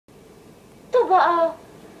بقى.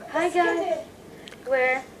 Hi guys.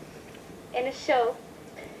 We're in a show.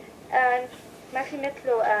 And ما في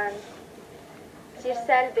مثله and كثير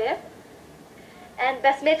سلبي. And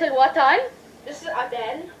بسمة الوطن. This is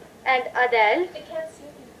Adele. And Adele. I can't see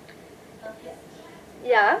me.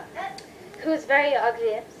 Yeah. Who's very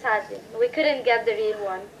ugly, sadly. We couldn't get the real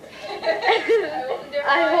one.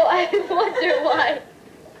 I wonder why.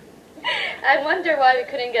 I wonder why we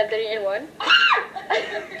couldn't get the real one.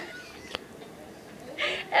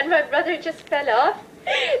 And my brother just fell off.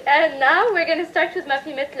 And now we're gonna start with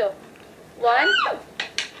Mafi Mitlo. 1,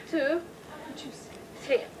 2,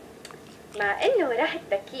 3. مع انه راحت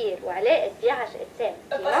بكير وعلاقة دي 10 اجسام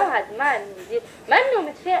في موعد مع المدير منه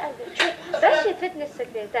متفائل بس فتني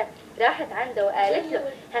السكرتير راحت عنده وقالت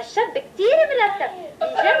له هالشاب كتير مرتب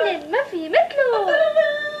بيجنن ما في مثله.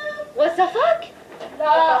 وصفك؟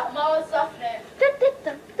 لا ما وصفني.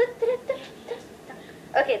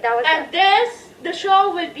 Okay, that was And the show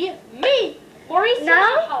will be me, Maurice.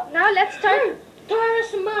 Now let's start. Tara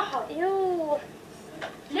samaha. You.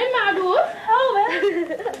 Lynn maalouf.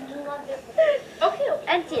 Okay.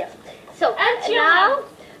 Antia. So now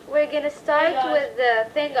we're gonna start with the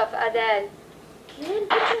thing of Adele. Lynn,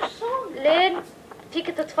 what's your song? Lynn, فيك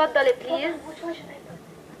تتفضلي please. Which one should I put?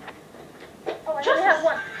 Oh, I just have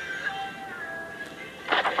one.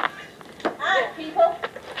 Hi, people.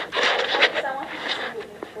 I want you to sing with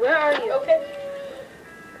me. Where are you? Okay.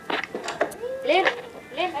 Lynn,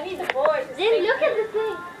 I need the boys. Lynn, look at the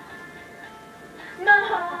thing. No.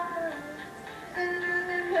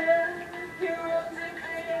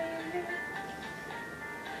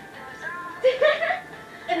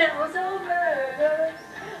 And it was over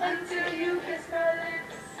until you kissed my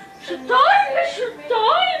lips. شو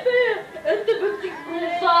طيبة انت بدك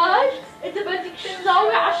مساج انت بدك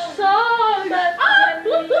تساوي عالشاي.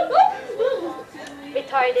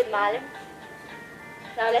 Retarded madam.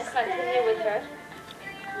 Now let's continue with her.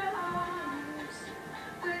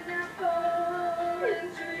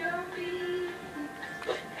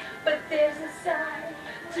 But there's a side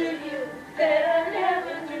to you that I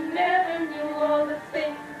never knew all the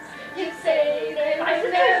things you say that I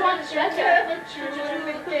never true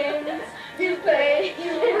the things you play.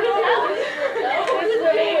 You